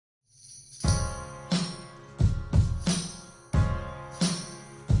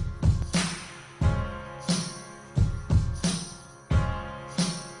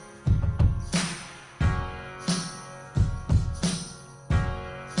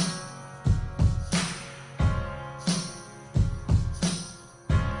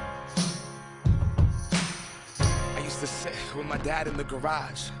sit with my dad in the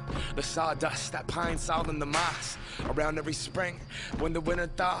garage. The sawdust, that pine sol in the moss. Around every spring, when the winter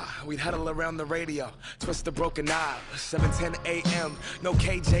thaw, we'd huddle around the radio, twist the broken knob. 7:10 a.m., no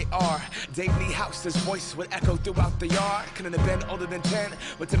KJR. Dave Niehouse's voice would echo throughout the yard. Couldn't have been older than 10,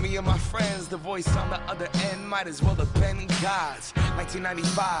 but to me and my friends, the voice on the other end might as well have been God's.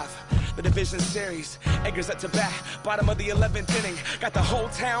 1995. The division series, Eggers at to bat, bottom of the 11th inning, got the whole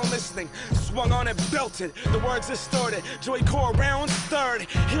town listening, swung on and belted, the words distorted, Joey Core rounds third,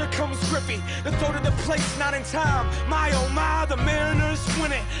 here comes Griffey, the throw to the plate's not in time, my oh my, the Mariners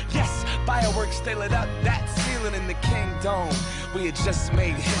win it, yes, fireworks they lit up that ceiling in the Kingdom, we had just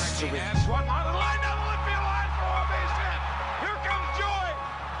made history. One on the line, down the left field line for a base hit, here comes Joy,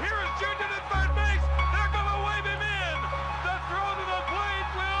 here is Junior at third base, they're gonna wave him in, the throw to the plate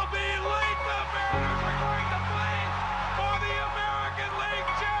will be late. The Mariners are going to play for the American League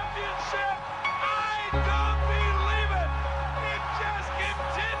Championship. I don't believe it. It just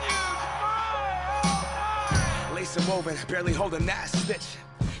continues. My, oh my. Lace and woven, barely holding that stitch.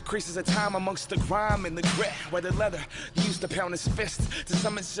 Creases of time amongst the grime and the grit. Weathered leather, he used to pound his fist. To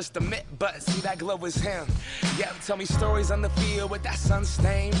some it's just a myth, but see that glow is him. Yep, tell me stories on the field with that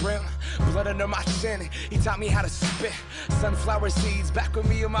sun-stained rim. Blood under my chin, he taught me how to spit. Sunflower seeds back with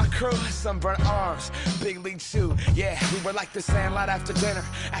me and my crew. Sunburnt arms, big league chew. Yeah, we were like the Sandlot after dinner.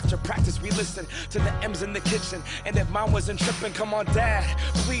 After practice we listened to the M's in the kitchen. And if mine wasn't tripping, come on dad,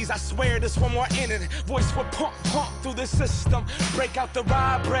 please, I swear this one more inning. Voice would pump through the system. Break out the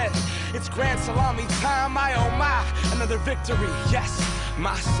rye bread. It's grand salami time, my oh my, another victory, yes.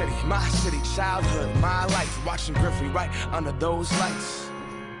 My city, childhood, my life, watching Griffey right under those lights.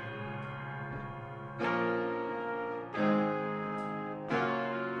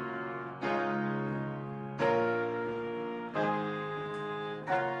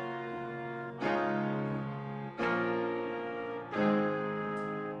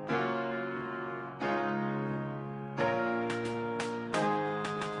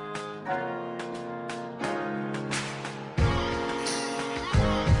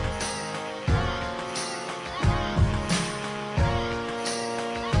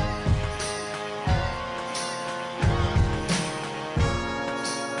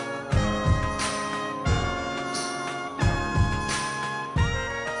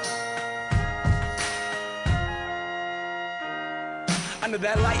 Under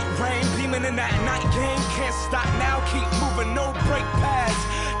that light rain, beaming in that night game. Can't stop now, keep moving, no brake pads.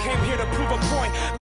 Came here to prove a point.